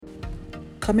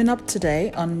Coming up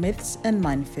today on Myths and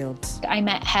Minefields. I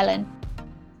met Helen,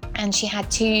 and she had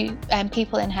two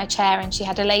people in her chair, and she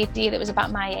had a lady that was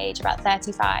about my age, about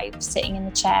 35, sitting in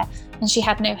the chair, and she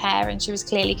had no hair, and she was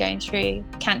clearly going through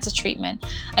cancer treatment.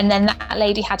 And then that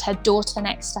lady had her daughter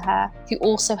next to her, who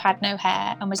also had no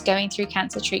hair and was going through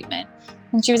cancer treatment.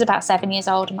 And she was about 7 years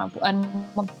old, and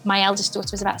my eldest daughter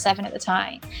was about 7 at the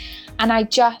time. And I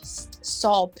just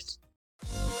sobbed.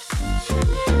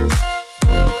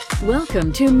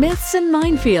 Welcome to Myths and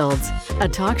Minefields, a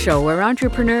talk show where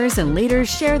entrepreneurs and leaders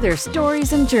share their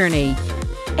stories and journey.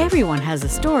 Everyone has a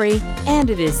story, and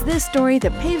it is this story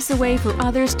that paves the way for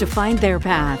others to find their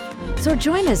path. So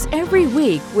join us every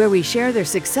week where we share their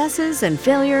successes and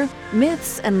failure,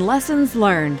 myths and lessons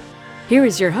learned. Here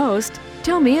is your host,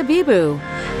 Tomi Abibu.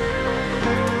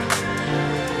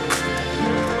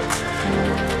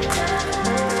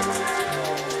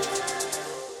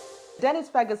 Dennis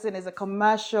Ferguson is a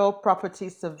commercial property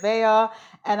surveyor,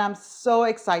 and I'm so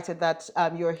excited that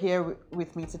you're here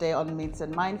with me today on Myths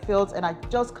and Minefields, and I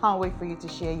just can't wait for you to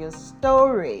share your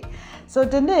story. So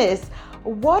Dennis,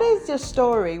 what is your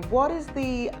story? What is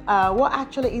what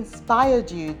actually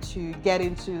inspired you to get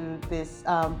into this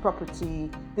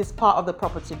this part of the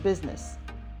property business?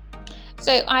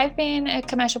 So I've been a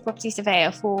commercial property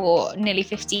surveyor for nearly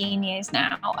 15 years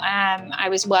now. I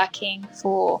was working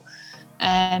for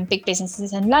big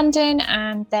businesses in London,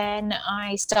 and then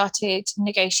I started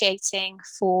negotiating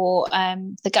for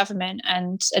the government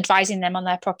and advising them on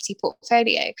their property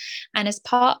portfolio. And as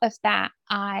part of that,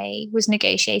 I was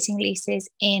negotiating leases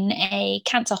in a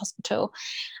cancer hospital,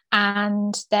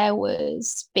 and there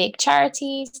was big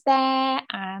charities there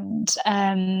and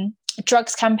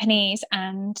drugs companies,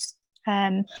 and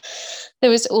there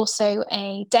was also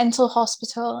a dental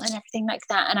hospital and everything like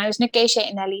that. And I was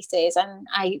negotiating their leases, and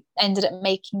I ended up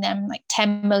making them like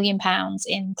 £10 million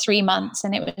in 3 months,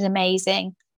 and it was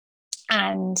amazing.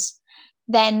 And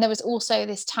then there was also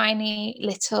this tiny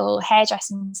little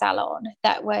hairdressing salon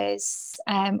that was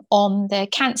on the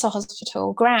cancer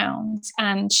hospital grounds,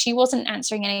 and she wasn't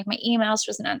answering any of my emails, she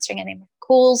wasn't answering any of my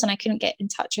calls, and I couldn't get in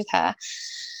touch with her.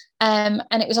 And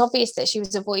it was obvious that she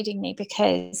was avoiding me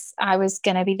because I was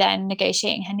going to be then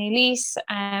negotiating her new lease.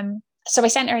 So I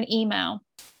sent her an email,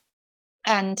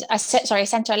 and I sent her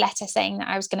a letter saying that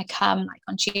I was going to come like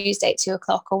on Tuesday at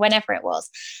 2:00 or whenever it was.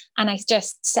 And I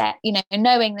just said,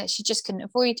 knowing that she just couldn't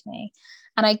avoid me.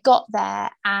 And I got there,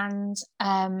 and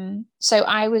so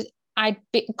I'd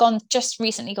just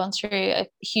recently gone through a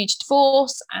huge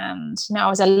divorce, and I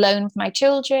was alone with my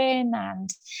children,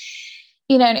 and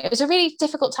and it was a really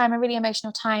difficult time, a really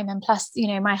emotional time. And plus,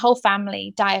 my whole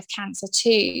family die of cancer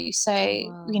too. So,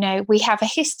 wow. We have a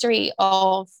history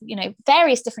of,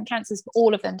 various different cancers, but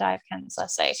all of them die of cancer.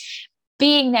 So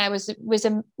being there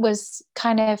was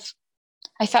kind of,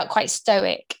 I felt quite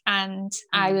stoic, and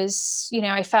I was,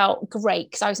 I felt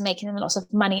great because I was making them lots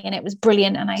of money, and it was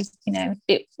brilliant. And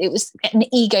it was an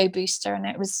ego booster, and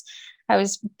I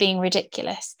was being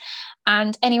ridiculous.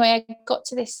 And anyway, I got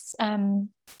to this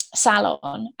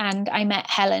salon, and I met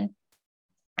Helen,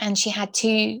 and she had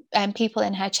two people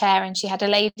in her chair, and she had a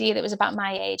lady that was about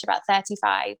my age, about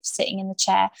 35, sitting in the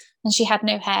chair, and she had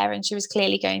no hair, and she was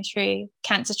clearly going through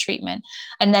cancer treatment.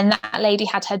 And then that lady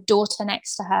had her daughter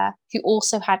next to her, who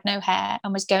also had no hair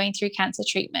and was going through cancer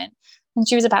treatment. And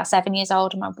she was about 7 years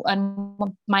old,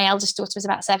 and my eldest daughter was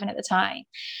about 7 at the time.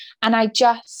 And I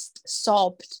just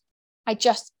sobbed.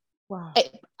 Wow.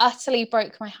 It utterly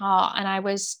broke my heart, and I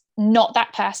was not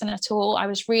that person at all. I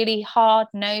was really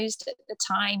hard-nosed at the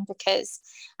time because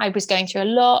I was going through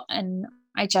a lot, and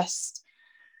I just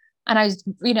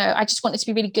wanted to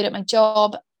be really good at my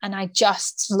job, and I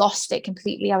just lost it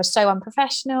completely. I was so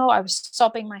unprofessional. I was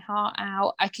sobbing my heart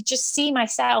out. I could just see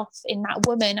myself in that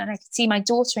woman, and I could see my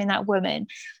daughter in that woman,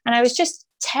 and I was just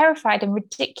terrified and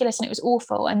ridiculous, and it was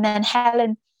awful. And then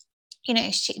Helen,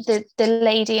 the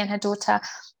lady and her daughter,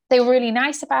 they were really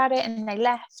nice about it, and they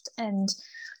left, and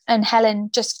Helen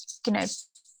just,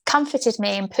 comforted me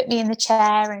and put me in the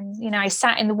chair, and, I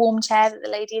sat in the warm chair that the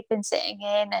lady had been sitting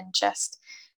in, and just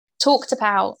talked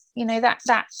about,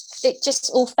 that it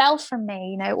just all fell from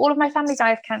me. All of my family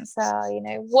died of cancer.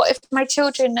 What if my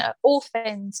children are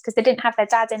orphans because they didn't have their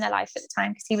dad in their life at the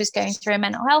time because he was going through a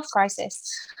mental health crisis?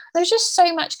 There was just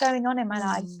so much going on in my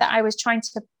life that I was trying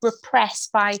to repress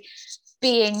by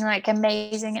being like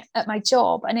amazing at my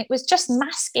job, and it was just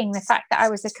masking the fact that I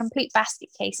was a complete basket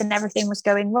case and everything was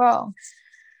going wrong.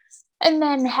 And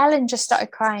then Helen just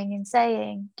started crying and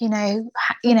saying,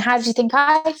 how do you think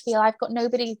I feel? I've got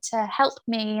nobody to help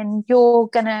me, and you're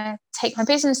gonna take my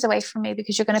business away from me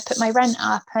because you're gonna put my rent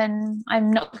up, and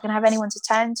I'm not gonna have anyone to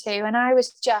turn to. And I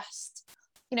was just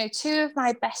two of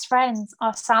my best friends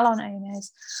are salon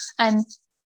owners. And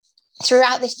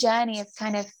throughout this journey of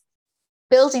kind of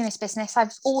building this business,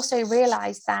 I've also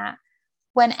realized that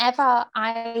whenever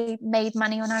I made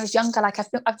money when I was younger, like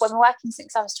I've been working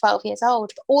since I was 12 years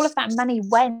old, but all of that money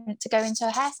went to go into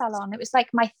a hair salon. It was like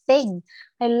my thing.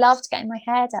 I loved getting my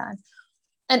hair done.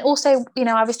 And also,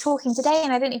 I was talking today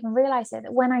and I didn't even realize it,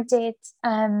 that when I did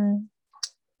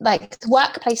like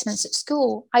work placements at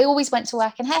school, I always went to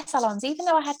work in hair salons, even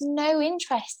though I had no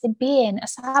interest in being a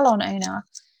salon owner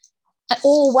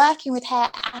or working with hair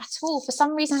at all. For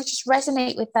some reason, I just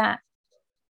resonate with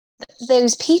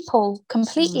those people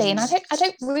completely. And I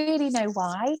don't really know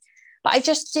why, but I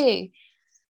just do.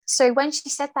 So when she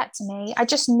said that to me, I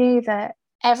just knew that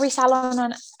every salon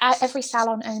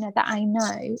owner that I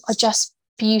know are just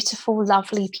beautiful,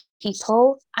 lovely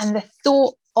people. And the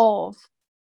thought of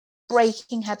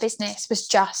breaking her business was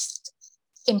just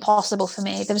impossible for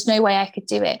me. There was no way I could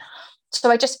do it. So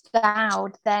I just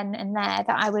vowed then and there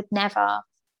that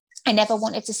I never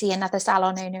wanted to see another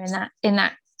salon owner in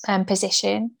that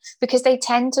position, because they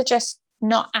tend to just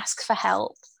not ask for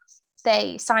help.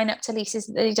 They sign up to leases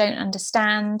that they don't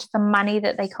understand, for money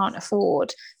that they can't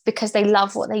afford, because they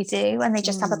love what they do and they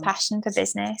just have a passion for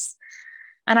business.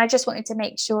 And I just wanted to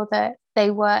make sure that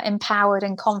they were empowered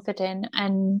and confident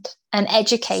and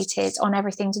educated on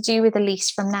everything to do with the lease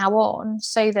from now on,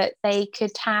 so that they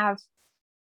could have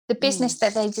the business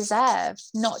that they deserve,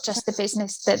 not just the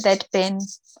business that they'd been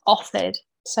offered.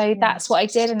 So that's what I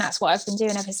did, and that's what I've been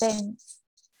doing ever since.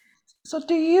 So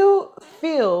do you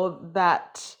feel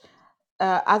that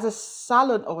as a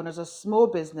salon owner, as a small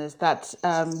business, that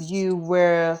you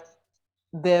were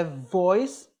their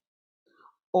voice,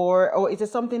 or is it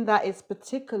something that is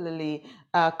particularly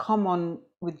common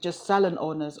with just salon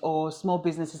owners or small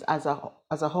businesses as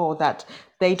a whole, that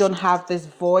they don't have this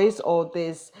voice or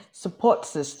this support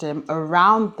system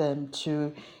around them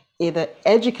to either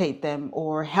educate them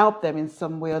or help them in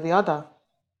some way or the other?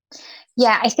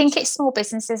 Yeah, I think it's small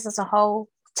businesses as a whole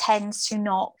tends to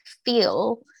not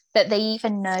feel that they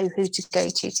even know who to go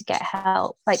to get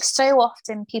help. Like, so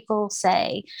often people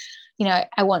say,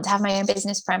 I want to have my own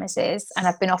business premises and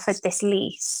I've been offered this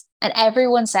lease. And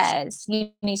everyone says you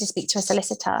need to speak to a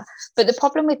solicitor. But the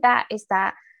problem with that is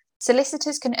that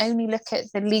solicitors can only look at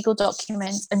the legal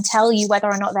documents and tell you whether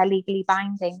or not they're legally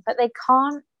binding, but they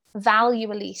can't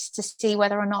value a lease to see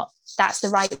whether or not that's the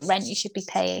right rent you should be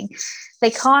paying. They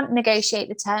can't negotiate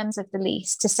the terms of the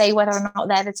lease to say whether or not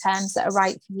they're the terms that are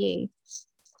right for you.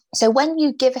 So when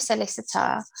you give a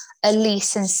solicitor a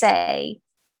lease and say,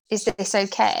 is this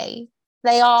okay?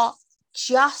 They are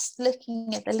just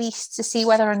looking at the lease to see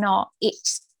whether or not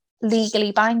it's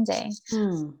legally binding.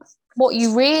 What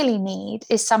you really need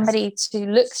is somebody to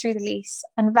look through the lease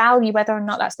and value whether or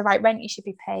not that's the right rent you should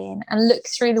be paying, and look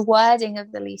through the wording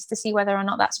of the lease to see whether or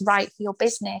not that's right for your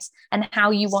business and how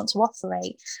you want to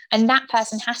operate. And that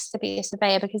person has to be a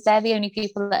surveyor, because they're the only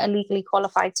people that are legally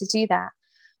qualified to do that.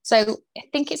 So I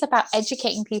think it's about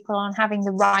educating people on having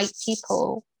the right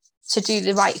people to do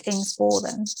the right things for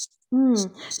them.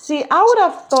 See, I would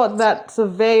have thought that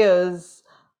surveyors,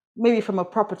 maybe from a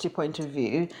property point of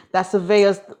view, that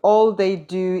surveyors, all they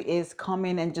do is come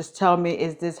in and just tell me,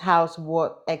 is this house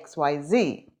worth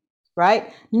XYZ,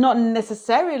 right? Not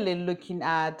necessarily looking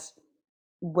at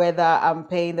whether I'm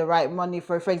paying the right money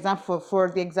for example, for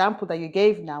the example that you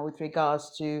gave now with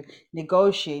regards to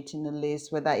negotiating a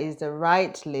lease, whether it's the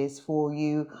right lease for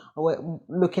you, or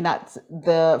looking at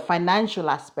the financial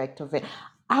aspect of it.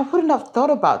 I wouldn't have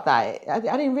thought about that. I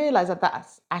didn't realize that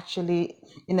that's actually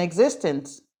in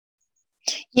existence.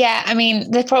 Yeah, I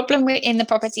mean, the problem in the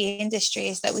property industry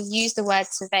is that we use the word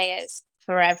surveyors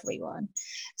for everyone.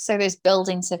 So there's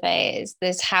building surveyors,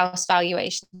 there's house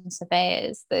valuation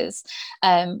surveyors, there's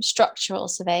structural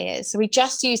surveyors. So we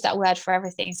just use that word for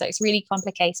everything. So it's really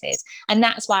complicated. And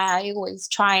that's why I always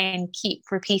try and keep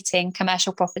repeating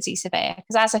commercial property surveyor,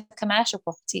 because as a commercial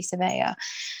property surveyor,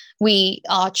 we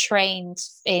are trained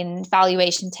in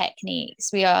valuation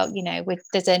techniques. We are,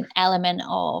 there's an element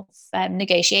of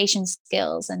negotiation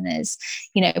skills, and there's,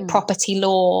 property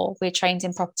law. We're trained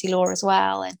in property law as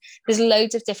well. And there's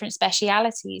loads of different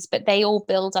specialities, but they all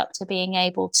build up to being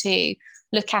able to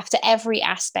look after every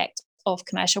aspect of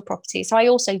commercial property. So I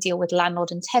also deal with landlord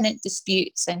and tenant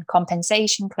disputes and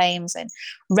compensation claims and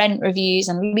rent reviews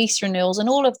and lease renewals and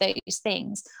all of those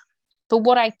things. But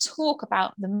what I talk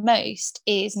about the most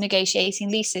is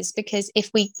negotiating leases, because if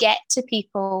we get to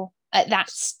people at that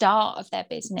start of their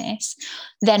business,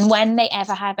 then when they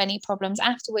ever have any problems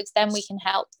afterwards, then we can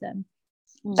help them.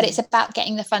 But it's about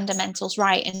getting the fundamentals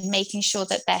right and making sure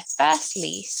that their first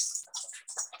lease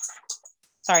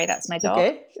Sorry, that's my dog.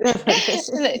 Okay.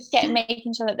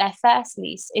 Making sure that their first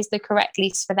lease is the correct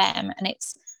lease for them, and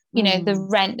it's, you know, the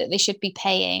rent that they should be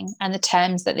paying and the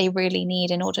terms that they really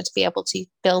need in order to be able to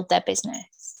build their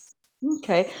business.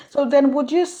 Okay. So then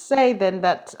would you say then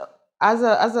that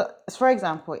for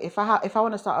example, if I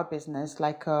want to start a business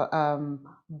like a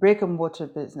brick and mortar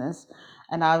business,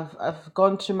 and I've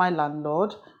gone to my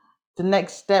landlord, the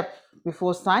next step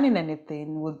before signing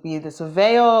anything would be the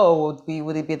surveyor, or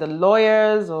would it be the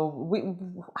lawyers, or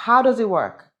how does it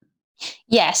work?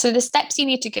 Yeah, so the steps you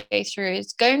need to go through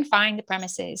is go and find the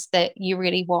premises that you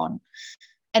really want.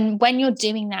 And when you're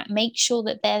doing that, make sure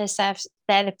that they're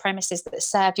the premises that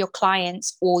serve your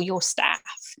clients or your staff.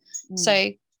 So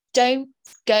don't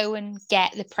go and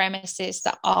get the premises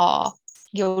that are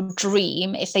your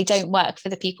dream if they don't work for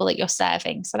the people that you're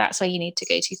serving. So that's where you need to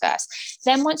go to first.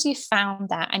 Then once you've found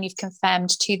that and you've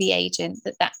confirmed to the agent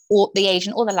or the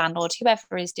agent or the landlord,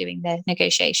 whoever is doing the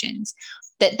negotiations,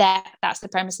 that's the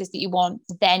premises that you want,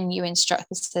 then you instruct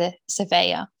the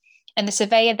surveyor. And the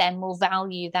surveyor then will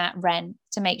value that rent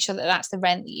to make sure that that's the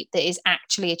rent that is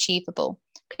actually achievable.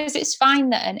 Because it's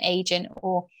fine that an agent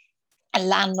or a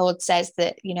landlord says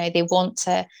that, you know, they want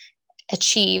to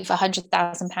achieve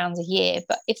 £100,000 a year,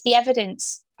 but if the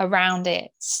evidence around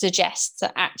it suggests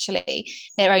that actually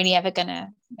they're only ever going to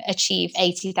achieve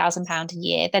 £80,000 a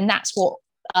year, then that's what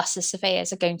us as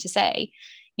surveyors are going to say.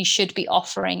 You should be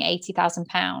offering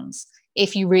 £80,000.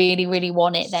 If you really, really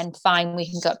want it, then fine, we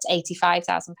can go up to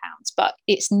 £85,000, but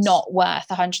it's not worth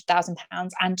 £100,000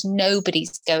 and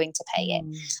nobody's going to pay it.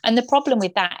 And the problem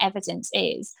with that evidence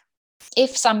is,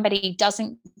 if somebody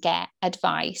doesn't get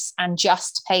advice and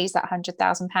just pays that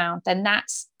 £100,000, then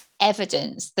that's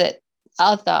evidence that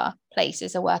other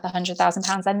places are worth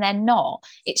 £100,000 and they're not.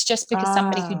 It's just because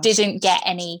somebody who didn't get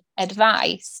any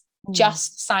advice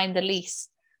just signed the lease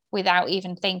without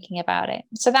even thinking about it.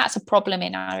 So that's a problem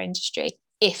in our industry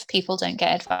if people don't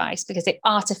get advice, because it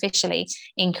artificially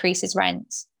increases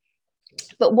rents.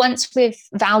 But once we've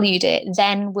valued it,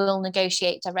 then we'll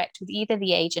negotiate direct with either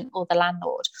the agent or the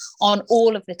landlord on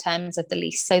all of the terms of the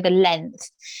lease. So the length,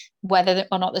 whether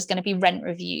or not there's going to be rent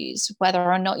reviews, whether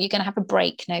or not you're going to have a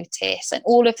break notice, and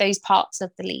all of those parts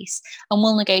of the lease. And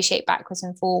we'll negotiate backwards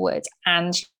and forwards,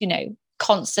 and, you know,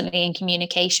 constantly in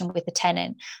communication with the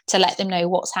tenant to let them know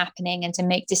what's happening and to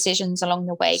make decisions along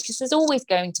the way, because there's always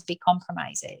going to be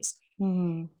compromises.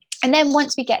 And then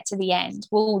once we get to the end,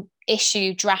 we'll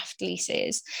issue draft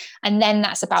leases. And then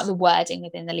that's about the wording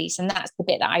within the lease. And that's the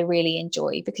bit that I really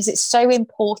enjoy, because it's so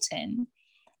important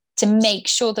to make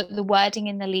sure that the wording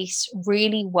in the lease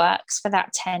really works for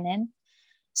that tenant,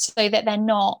 so that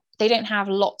they don't have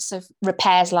lots of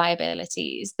repairs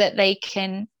liabilities, that they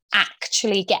can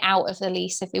actually get out of the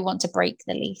lease if they want to break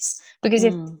the lease. Because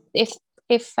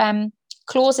if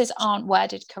clauses aren't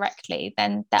worded correctly,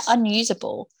 then they're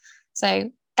unusable.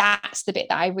 So that's the bit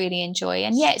that I really enjoy.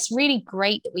 And yeah, it's really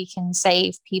great that we can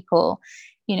save people,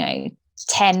 you know,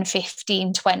 10,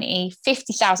 15, 20,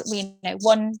 50,000. We know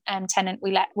one tenant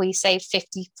we saved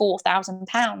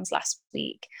 £54,000 last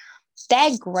week.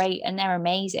 They're great and they're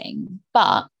amazing,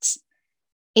 but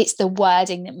it's the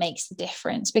wording that makes the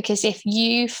difference. Because if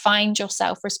you find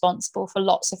yourself responsible for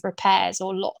lots of repairs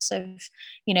or lots of,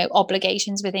 you know,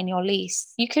 obligations within your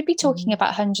lease, you could be talking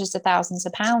about hundreds of thousands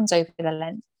of pounds over the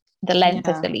length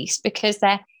of the lease, because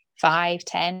they're 5,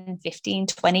 10, 15,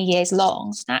 20 years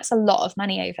long. That's a lot of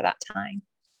money over that time.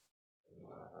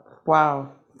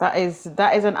 Wow, that is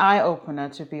an eye opener,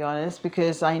 to be honest,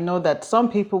 because I know that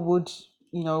some people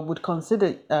would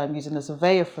consider using a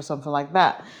surveyor for something like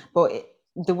that, but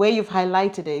the way you've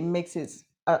highlighted it makes it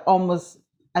almost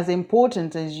as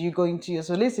important as you going to your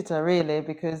solicitor, really,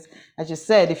 because as you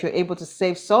said, if you're able to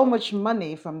save so much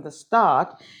money from the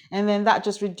start, and then that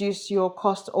just reduce your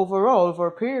cost overall over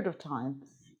a period of time,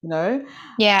 you know?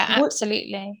 Yeah,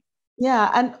 absolutely.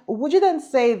 And would you then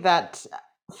say that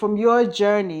from your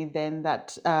journey then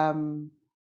that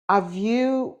have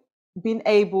you been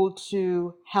able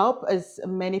to help as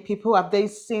many people? Have they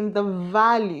seen the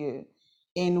value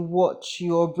in what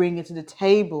you're bringing to the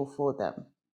table for them?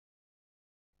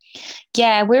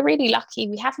 Yeah, we're really lucky.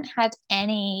 We haven't had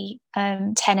any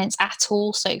tenants at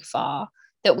all so far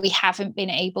that we haven't been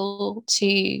able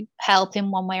to help in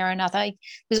one way or another.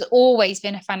 There's always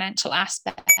been a financial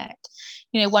aspect.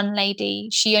 You know, one lady,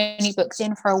 she only booked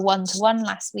in for a one-to-one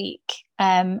last week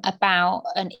about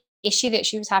an issue that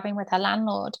she was having with her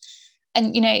landlord.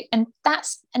 And, you know, and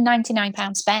that's a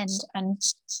 £99 spend. And,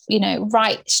 you know,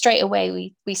 right straight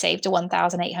away, we saved a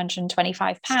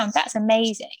 £1,825. That's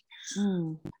amazing.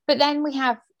 But then we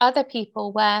have other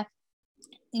people where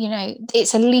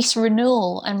it's a lease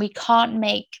renewal and we can't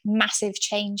make massive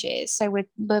changes. So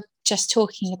we're just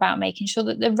talking about making sure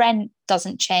that the rent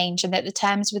doesn't change and that the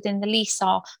terms within the lease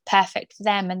are perfect for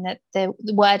them, and that the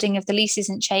wording of the lease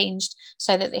isn't changed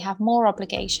so that they have more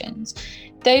obligations.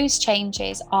 Those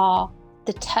changes are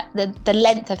the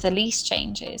length of the lease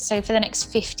changes. So for the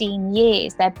next 15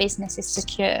 years, their business is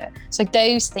secure. So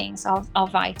those things are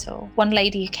vital. One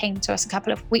lady who came to us a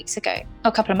couple of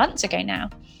months ago now,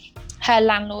 her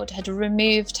landlord had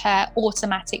removed her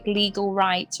automatic legal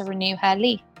right to renew her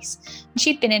lease.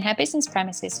 She'd been in her business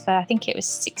premises for, I think it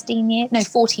was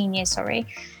 14 years, sorry.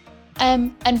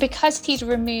 And because he'd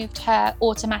removed her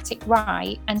automatic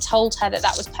right and told her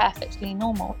that was perfectly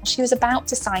normal, she was about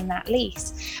to sign that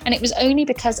lease. And it was only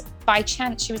because by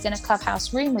chance she was in a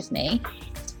clubhouse room with me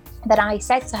that I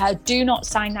said to her, do not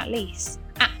sign that lease.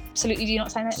 Absolutely do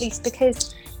not sign that lease,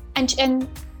 because, and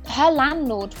her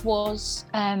landlord was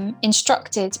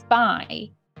instructed by,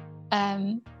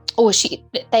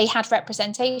 they had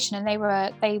representation, and they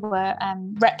were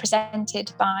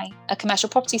represented by a commercial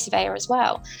property surveyor as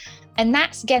well, and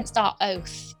that's against our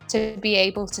oath to be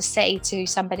able to say to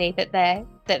somebody that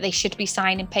they should be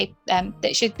signing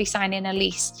that should be signing a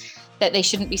lease that they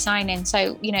shouldn't be signing.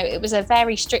 So it was a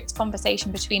very strict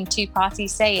conversation between two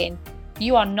parties saying,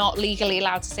 you are not legally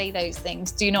allowed to say those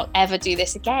things. Do not ever do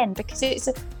this again, because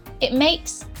it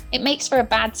makes for a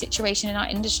bad situation in our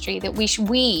industry that we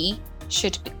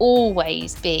should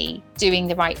always be doing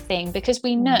the right thing, because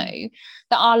we know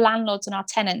that our landlords and our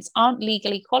tenants aren't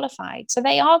legally qualified. So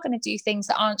they are going to do things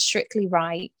that aren't strictly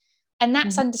right. And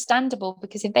that's understandable,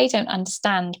 because if they don't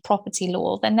understand property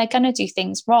law, then they're going to do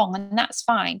things wrong, and that's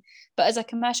fine. But as a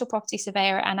commercial property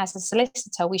surveyor and as a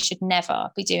solicitor, we should never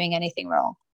be doing anything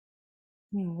wrong.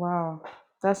 Wow.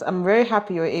 I'm very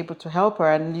happy you were able to help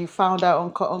her, and you found out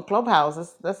on Clubhouse.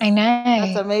 I know.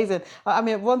 That's amazing. I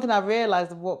mean, one thing I've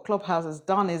realized of what Clubhouse has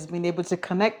done is being able to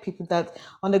connect people that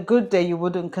on a good day you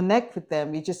wouldn't connect with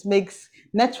them. It just makes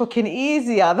networking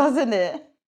easier, doesn't it?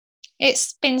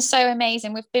 It's been so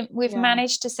amazing. We've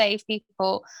managed to save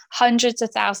people hundreds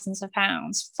of thousands of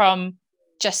pounds from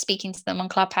just speaking to them on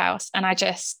Clubhouse. And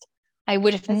I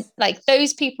would have, like,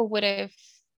 those people would have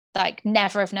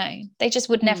never have known. They just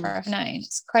would never have known.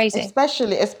 It's crazy.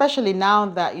 Especially now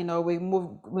that,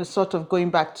 we're sort of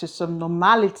going back to some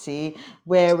normality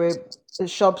where the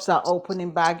shops are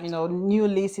opening back, new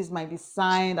leases might be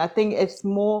signed. I think it's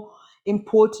more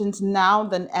important now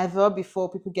than ever before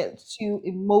people get too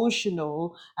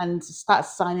emotional and start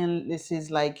signing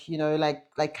leases like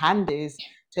candies,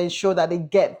 to ensure that they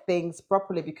get things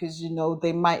properly, because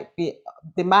they might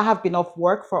have been off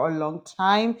work for a long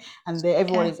time, and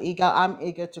everyone is eager. I'm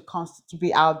eager to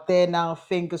be out there now.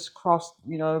 Fingers crossed,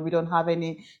 we don't have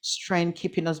any strain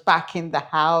keeping us back in the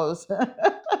house.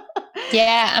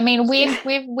 Yeah, I mean,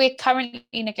 we're currently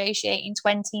negotiating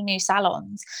 20 new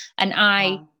salons, and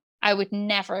I would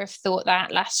never have thought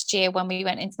that last year when we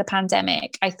went into the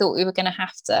pandemic. I thought we were going to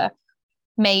have to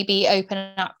maybe open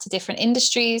up to different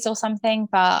industries or something,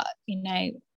 but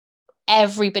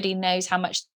everybody knows how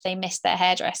much they missed their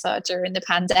hairdresser during the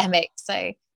pandemic.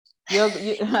 So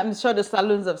I'm sure the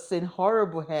salons have seen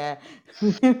horrible hair.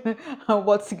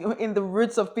 What's in the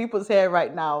roots of people's hair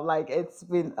right now? Like, it's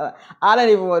been, I don't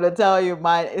even want to tell you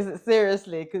mine. Is it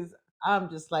seriously? Because I'm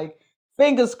just like,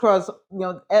 fingers crossed,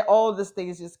 all these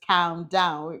things just calm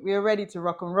down. We're ready to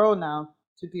rock and roll now,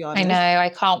 to be honest. I know, I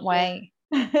can't wait.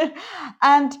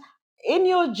 And in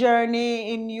your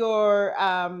journey, in your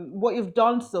what you've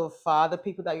done so far, the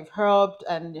people that you've helped,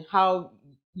 and how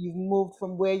you've moved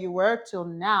from where you were till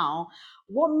now,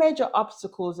 what major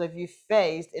obstacles have you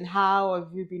faced, and how have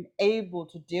you been able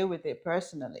to deal with it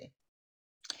personally?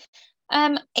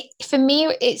 For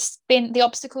me, the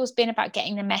obstacle's been about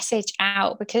getting the message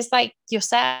out, because like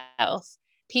yourself,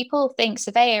 people think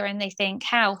surveyor and they think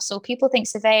house, or people think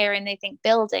surveyor and they think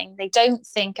building. They don't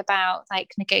think about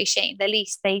negotiating the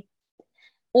lease. They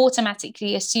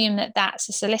automatically assume that that's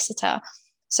a solicitor.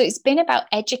 So it's been about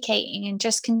educating and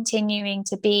just continuing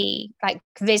to be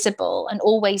visible and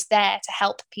always there to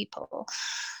help people.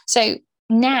 So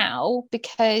now,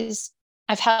 because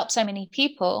I've helped so many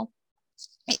people,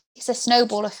 it's a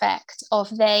snowball effect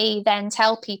of they then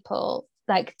tell people,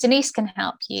 Denise can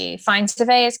help you, Fine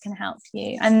Surveyors can help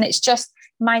you. And it's just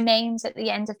my name's at the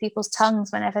end of people's tongues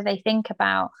whenever they think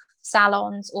about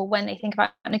salons or when they think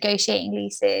about negotiating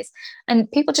leases. And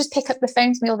people just pick up the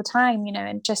phone to me all the time,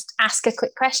 and just ask a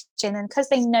quick question. And because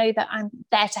they know that I'm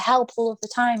there to help all of the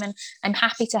time and I'm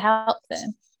happy to help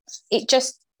them, it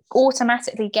just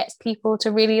automatically gets people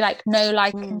to really know,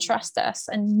 like, and trust us,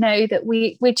 and know that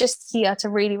we're just here to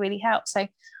really, really help. So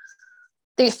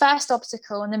the first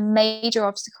obstacle and the major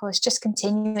obstacle is just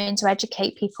continuing to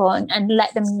educate people and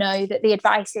let them know that the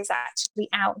advice is actually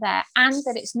out there, and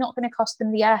that it's not going to cost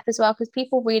them the earth as well, because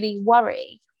people really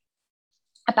worry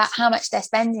about how much they're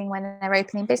spending when they're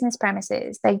opening business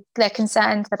premises. They're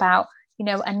concerned about,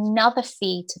 another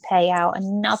fee to pay out,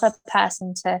 another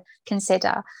person to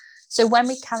consider. So when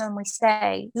we come and we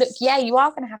say, look, yeah, you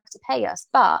are going to have to pay us,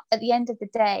 but at the end of the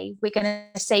day, we're going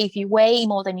to save you way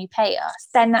more than you pay us,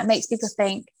 then that makes people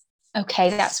think, okay,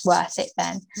 that's worth it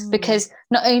then. Because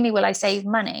not only will I save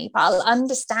money, but I'll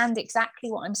understand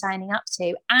exactly what I'm signing up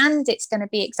to, and it's going to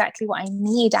be exactly what I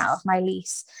need out of my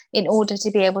lease in order to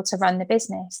be able to run the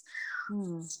business.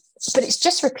 But it's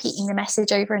just repeating the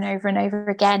message over and over and over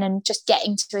again, and just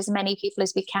getting to as many people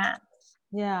as we can.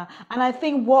 Yeah, and I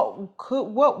think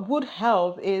what would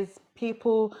help is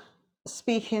people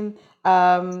speaking,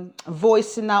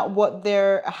 voicing out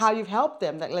how you've helped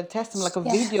them, like testimony, like a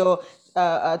video,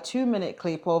 a 2-minute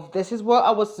clip of, this is what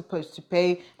I was supposed to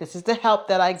pay, this is the help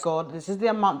that I got, this is the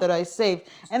amount that I saved,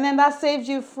 and then that saves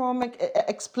you from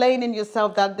explaining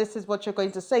yourself that this is what you're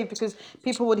going to save, because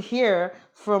people would hear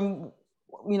from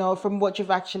what you've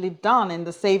actually done and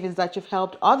the savings that you've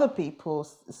helped other people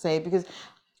save. Because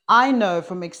I know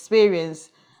from experience,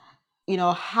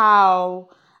 how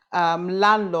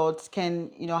landlords can,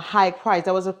 hike price.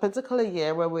 There was a particular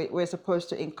year where we're supposed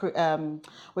to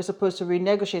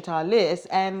renegotiate our lease,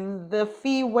 and the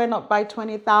fee went up by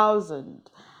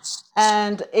 20,000.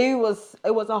 And it was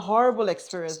a horrible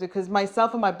experience, because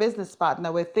myself and my business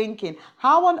partner were thinking,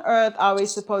 how on earth are we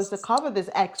supposed to cover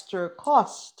this extra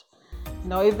cost?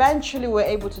 Eventually we're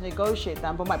able to negotiate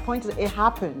them, but my point is, it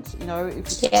happens.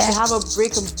 If you have a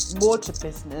brick and mortar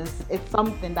business, it's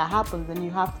something that happens, and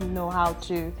you have to know how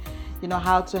to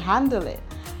handle it.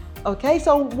 Okay,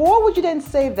 so what would you then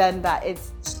say then that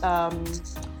it's a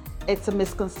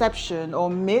misconception or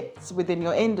myths within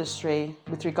your industry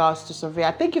with regards to survey?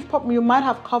 I think you might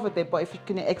have covered it, but if you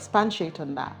can expatiate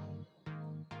on that.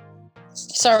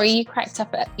 Sorry, you cracked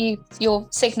up. Your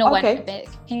signal went a bit.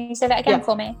 Can you say that again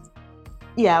for me?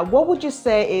 Yeah, what would you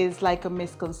say is like a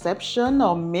misconception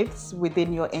or myths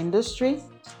within your industry?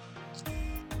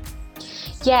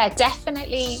 Yeah,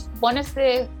 definitely. One of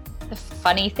the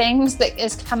funny things that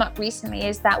has come up recently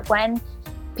is that when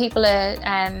people are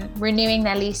renewing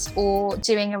their lease or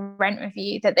doing a rent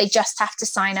review, that they just have to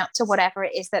sign up to whatever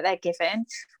it is that they're given.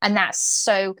 And that's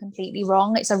so completely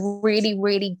wrong. It's a really,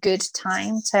 really good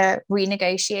time to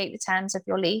renegotiate the terms of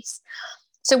your lease.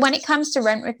 So when it comes to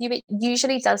rent review, it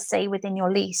usually does say within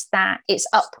your lease that it's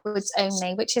upwards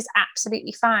only, which is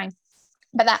absolutely fine.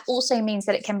 But that also means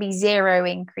that it can be zero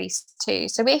increase too.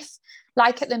 So if,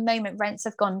 like at the moment, rents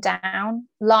have gone down,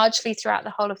 largely throughout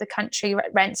the whole of the country,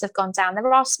 rents have gone down.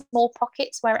 There are small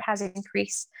pockets where it has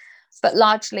increased, but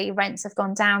largely rents have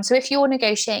gone down. So if you're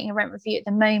negotiating a rent review at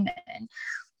the moment,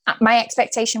 my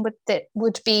expectation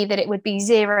would be that it would be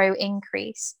zero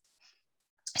increase.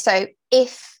 So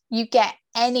if you get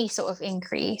any sort of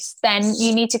increase, then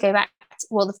you need to go back.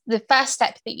 Well, the first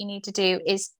step that you need to do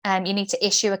is you need to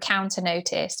issue a counter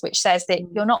notice, which says that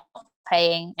you're not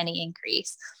paying any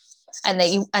increase, and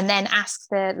then ask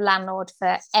the landlord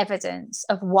for evidence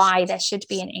of why there should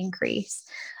be an increase.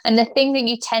 And the thing that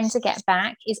you tend to get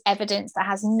back is evidence that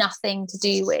has nothing to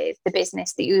do with the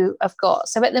business that you have got.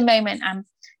 So at the moment, I'm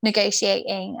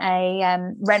negotiating a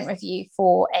rent review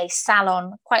for a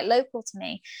salon quite local to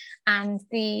me, and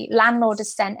the landlord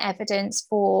has sent evidence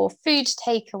for food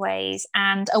takeaways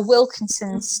and a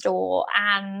Wilkinson store,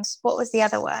 and what was the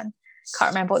other one? Can't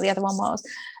remember what the other one was,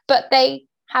 but they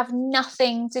have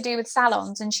nothing to do with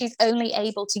salons, and she's only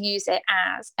able to use it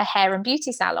as a hair and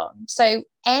beauty salon. So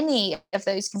any of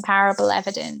those comparable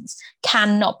evidence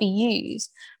cannot be used.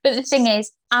 But the thing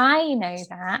is, I know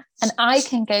that, and I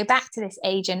can go back to this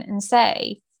agent and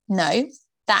say, no,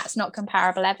 that's not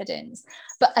comparable evidence.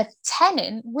 But a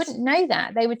tenant wouldn't know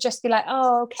that. They would just be like,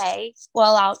 oh, okay,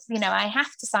 well, I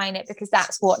have to sign it because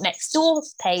that's what next door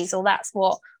pays, or that's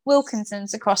what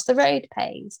Wilkinson's across the road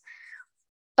pays.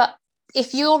 But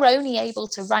if you're only able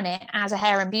to run it as a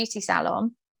hair and beauty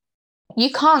salon, you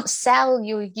can't sell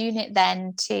your unit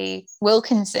then to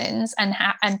Wilkinson's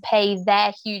and pay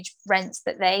their huge rents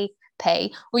that they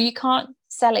pay, or you can't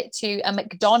sell it to a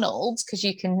McDonald's, because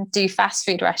you can do fast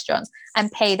food restaurants, and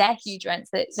pay their huge rents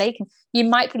that they can. You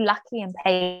might be lucky and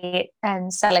pay it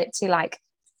and sell it to like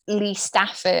Lee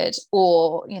Stafford,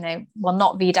 or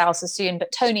not Vidal Sassoon,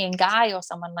 but Tony and Guy or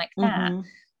someone like that. Mm-hmm.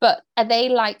 But are they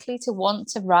likely to want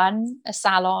to run a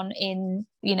salon in,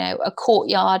 a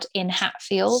courtyard in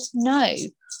Hatfield? No.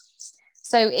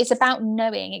 So it's about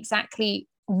knowing exactly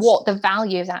what the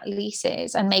value of that lease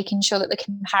is, and making sure that the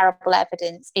comparable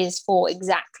evidence is for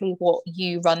exactly what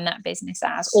you run that business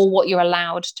as, or what you're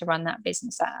allowed to run that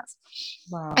business as.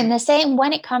 Wow. And the same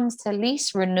when it comes to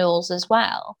lease renewals as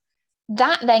well.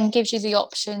 That then gives you the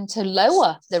option to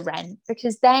lower the rent,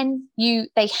 because then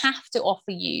they have to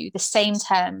offer you the same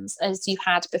terms as you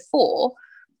had before,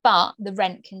 but the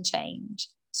rent can change.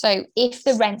 So if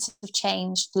the rents have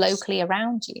changed locally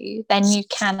around you, then you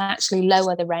can actually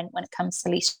lower the rent when it comes to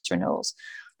lease renewals.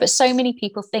 But so many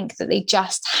people think that they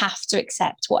just have to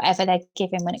accept whatever they're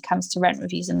given when it comes to rent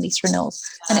reviews and lease renewals.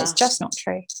 And it's just not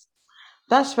true.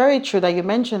 That's very true that you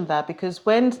mentioned that, because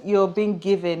when you're being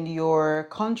given your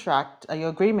contract, your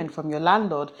agreement from your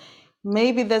landlord,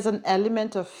 maybe there's an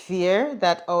element of fear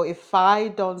that, oh, if I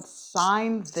don't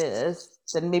sign this,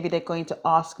 then maybe they're going to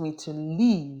ask me to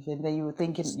leave. And then you're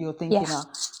thinking, Yeah.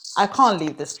 I can't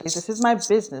leave this place. This is my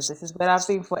business. This is where I've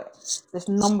been for this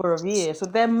number of years. So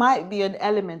there might be an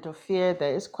element of fear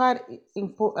there. It's quite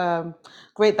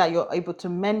great that you're able to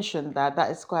mention that.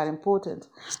 That is quite important.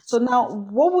 So now,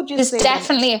 what would you There's say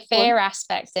definitely a Go on. fear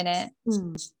aspect in it.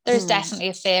 There's definitely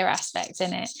a fear aspect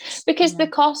in it, because Yeah. the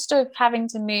cost of having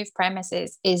to move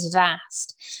premises is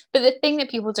vast. But the thing that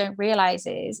people don't realize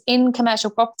is, in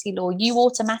commercial property law, you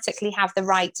automatically have the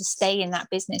right to stay in that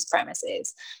business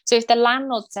premises. So if the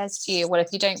landlord says to you, well,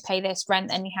 if you don't pay this rent,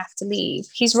 then you have to leave,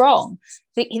 he's wrong.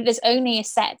 There's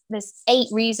 8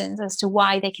 reasons as to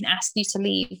why they can ask you to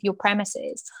leave your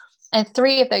premises. And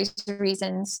 3 of those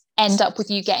reasons end up with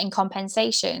you getting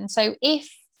compensation. So if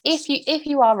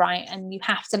you are right and you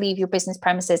have to leave your business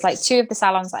premises, like 2 of the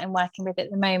salons that I'm working with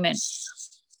at the moment,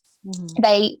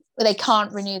 they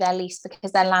can't renew their lease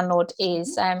because their landlord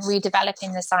is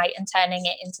redeveloping the site and turning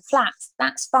it into flats.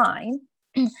 That's fine.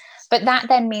 But that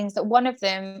then means that one of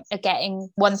them are getting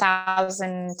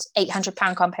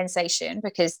 £1,800 compensation,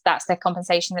 because that's their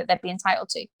compensation that they'd be entitled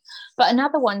to. But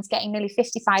another one's getting nearly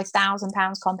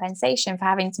 £55,000 compensation for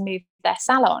having to move their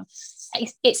salon.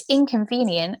 It's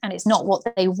inconvenient and it's not what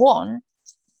they want,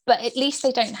 but at least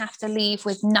they don't have to leave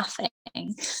with nothing.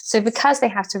 So because they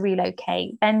have to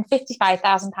relocate, then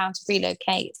 £55,000 to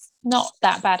relocate is not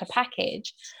that bad a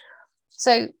package.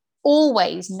 So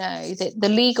always know that the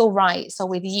legal rights are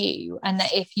with you, and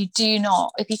that if you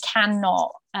cannot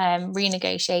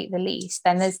renegotiate the lease,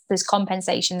 then there's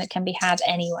compensation that can be had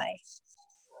anyway.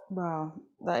 Wow,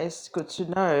 that is good to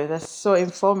know. That's so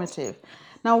informative.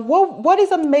 Now, what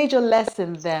is a major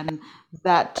lesson then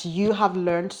that you have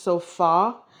learned so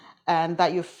far, and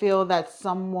that you feel that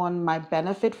someone might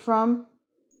benefit from?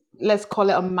 Let's call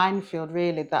it a minefield,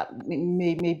 really, that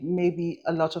maybe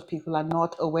a lot of people are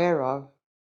not aware of.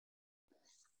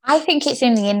 I think it's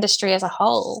in the industry as a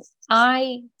whole.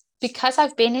 Because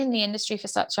I've been in the industry for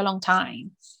such a long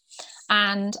time,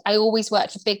 and I always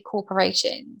worked for big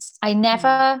corporations, I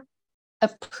never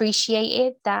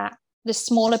appreciated that the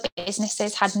smaller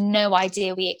businesses had no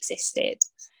idea we existed,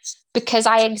 because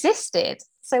I existed.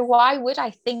 So why would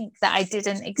I think that I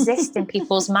didn't exist in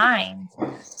people's minds?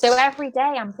 So every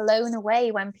day I'm blown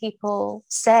away when people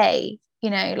say,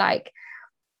 like,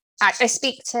 I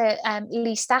speak to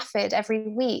Lee Stafford every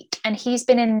week, and he's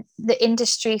been in the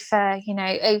industry for,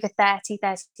 over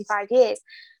 35 years.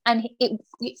 And it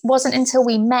wasn't until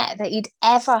we met that he'd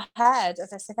ever heard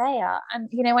of a surveyor. And,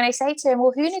 when I say to him,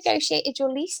 well, who negotiated your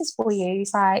leases for you?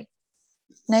 He's like,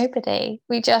 nobody.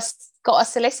 We just got a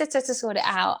solicitor to sort it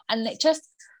out. And it just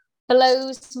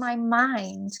blows my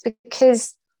mind,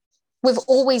 because we've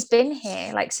always been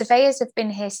here. Like, surveyors have been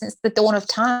here since the dawn of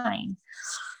time.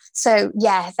 So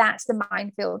yeah, that's the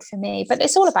minefield for me, but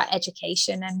it's all about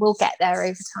education, and we'll get there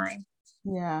over time.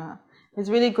 Yeah, it's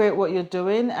really great what you're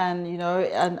doing, and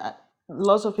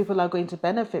lots of people are going to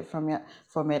benefit from it.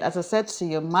 As I said to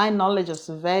you, my knowledge of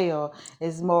surveyor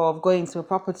is more of going to a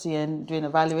property and doing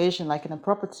evaluation, like in a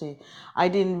property. I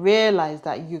didn't realize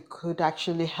that you could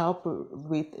actually help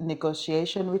with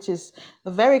negotiation, which is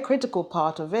a very critical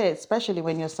part of it, especially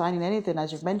when you're signing anything,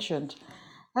 as you've mentioned.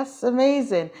 That's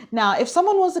amazing. Now, if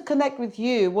someone wants to connect with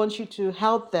you, wants you to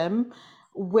help them,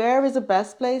 where is the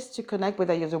best place to connect?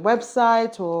 Whether you use a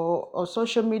website or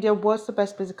social media, what's the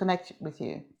best place to connect with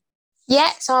you?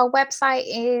 Yeah, so our website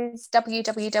is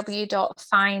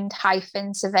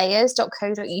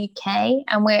www.find-surveyors.co.uk,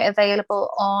 and we're available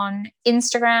on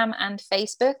Instagram and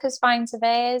Facebook as Find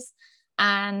Surveyors.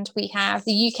 And we have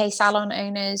the UK Salon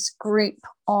Owners group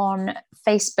on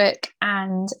Facebook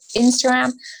and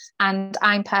Instagram. And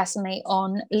I'm personally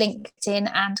on LinkedIn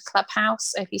and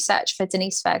Clubhouse. So if you search for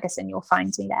Denise Ferguson, you'll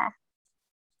find me there.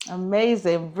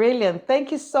 Amazing. Brilliant.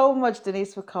 Thank you so much,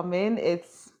 Denise, for coming.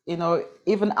 It's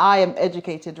even I am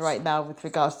educated right now with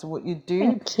regards to what you do.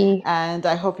 Thank you. And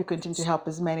I hope you continue to help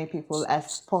as many people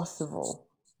as possible.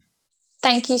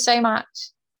 Thank you so much.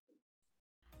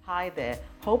 Hi there.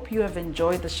 Hope you have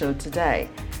enjoyed the show today.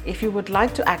 If you would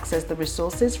like to access the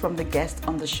resources from the guests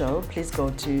on the show, please go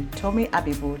to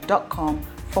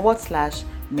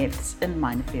tomyabibu.com/myths and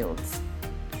minefields.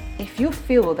 If you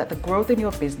feel that the growth in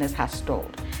your business has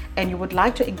stalled and you would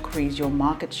like to increase your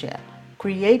market share,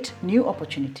 create new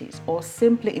opportunities, or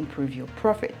simply improve your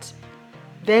profits,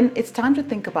 then it's time to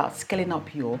think about scaling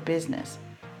up your business.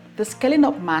 The Scaling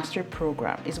Up Mastery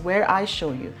Program is where I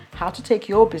show you how to take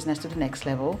your business to the next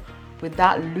level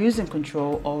without losing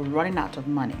control or running out of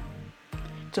money.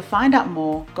 To find out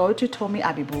more, go to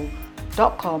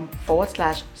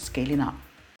tomyabibu.com/scaling up.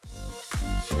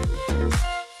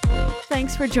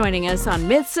 Thanks for joining us on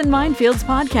Myths and Minefields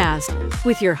podcast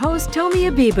with your host, Tomi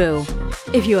Abibu.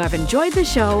 If you have enjoyed the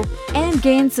show and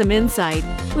gained some insight,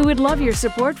 we would love your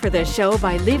support for this show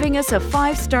by leaving us a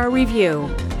 5-star review.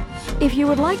 If you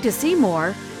would like to see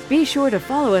more, be sure to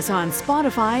follow us on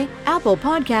Spotify, Apple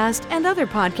Podcast, and other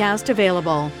podcasts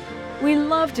available. We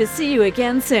love to see you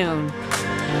again soon.